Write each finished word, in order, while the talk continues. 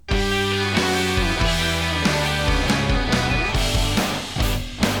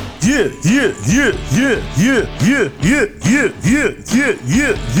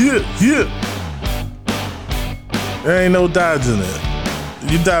There ain't no dodging it.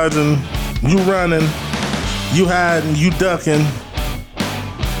 You dodging, you running, you hiding, you ducking.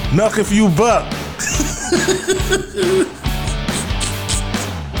 Knuck if you buck.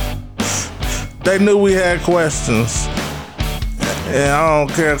 They knew we had questions. And I don't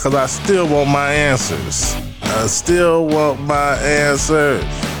care because I still want my answers. I still want my answers.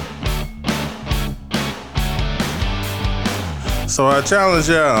 So I challenge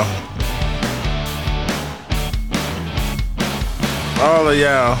y'all. All of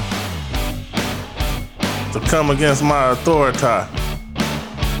y'all to come against my authority.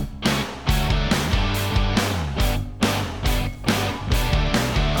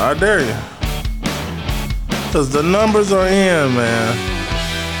 I dare you. Because the numbers are in, man.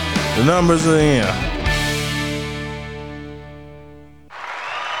 The numbers are in.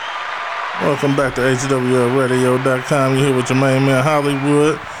 Welcome back to HWLradio.com. You're here with your main man,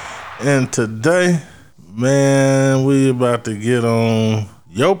 Hollywood. And today, man, we about to get on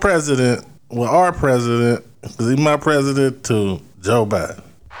your president, well, our president, because he's my president too, Joe Biden.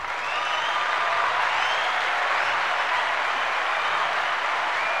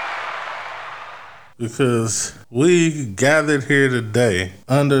 Because we gathered here today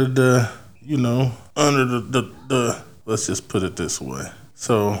under the let's just put it this way.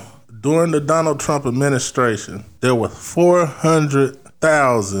 So during the Donald Trump administration, there were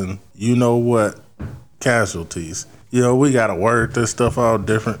 400,000, casualties. We got to word this stuff all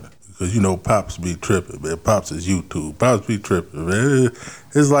different because, Pops be tripping, man. Pops is YouTube. Pops be tripping, man.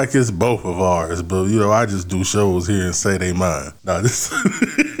 It's like it's both of ours, but, I just do shows here and say they mine. Nah, this...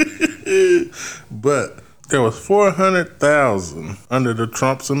 But there was 400,000 under the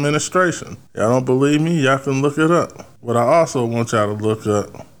Trump's administration. Y'all don't believe me? Y'all can look it up. What I also want y'all to look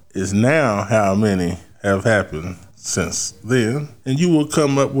up is now how many have happened since then. And you will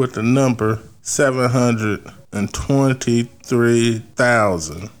come up with the number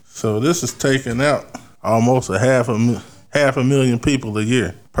 723,000. So this is taking out almost a half a million people a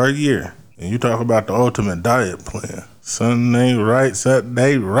year, per year. And you talk about the ultimate diet plan. Something ain't right, something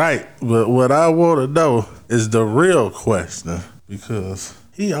ain't right. But what I want to know is the real question, because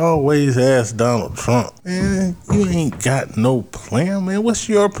he always asks Donald Trump, man, you ain't got no plan, man. What's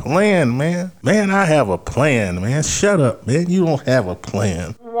your plan, man? Man, I have a plan, man. Shut up, man. You don't have a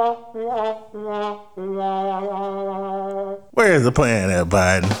plan. Where is the plan at,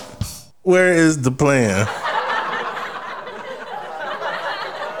 Biden? Where is the plan?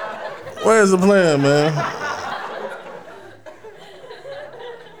 Where's the plan, man?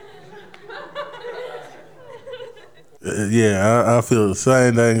 Yeah, I feel the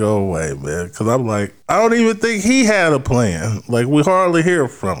same thing go away, man. Because I'm like, I don't even think he had a plan. Like, we hardly hear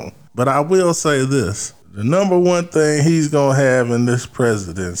from him. But I will say this. The number one thing he's going to have in this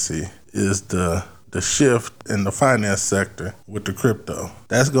presidency is the shift in the finance sector with the crypto.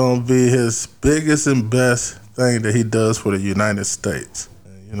 That's going to be his biggest and best thing that he does for the United States.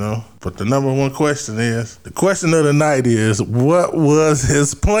 But the number one question is, the question of the night is, what was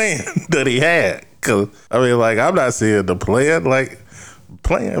his plan that he had? Because, I'm not seeing the plan. Man,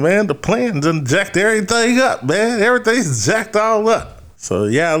 the plan done jacked everything up, man. Everything's jacked all up. So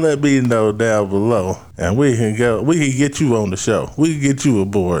y'all let me know down below, and we can get you on the show. We can get you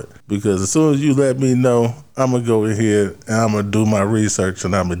aboard, because as soon as you let me know, I'm going to go in here and I'm going to do my research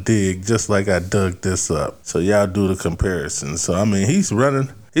and I'm going to dig just like I dug this up. So y'all do the comparison. So, he's running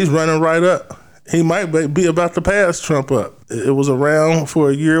right up. He might be about to pass Trump up. It was around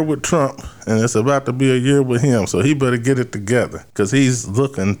for a year with Trump, and it's about to be a year with him. So he better get it together, because he's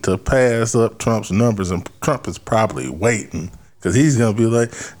looking to pass up Trump's numbers, and Trump is probably waiting, because he's going to be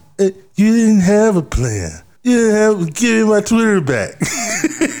like, you didn't have a plan. You didn't have, give me my Twitter back.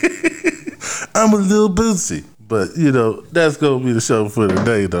 I'm a little bootsy. But, that's going to be the show for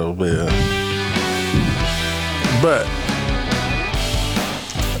today, though, man. But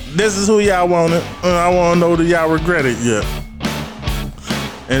this is who y'all wanted, and I want to know that y'all regret it yet.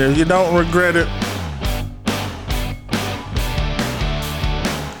 And if you don't regret it,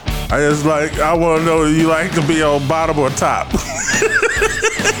 I want to know if you like to be on bottom or top.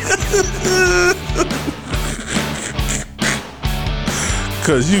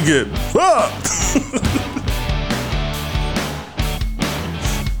 Because you get fucked.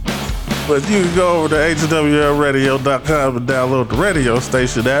 But you can go over to HWLradio.com and download the radio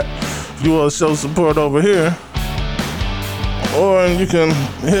station app if you want to show support over here. Or you can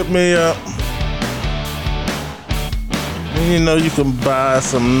hit me up. And you can buy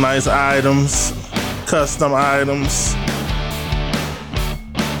some nice items, custom items.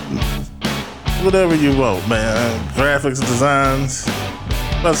 whatever you want, man. Graphics, designs.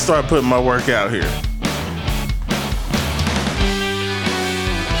 Let's start putting my work out here.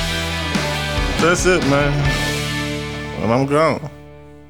 That's it, man. And I'm gone.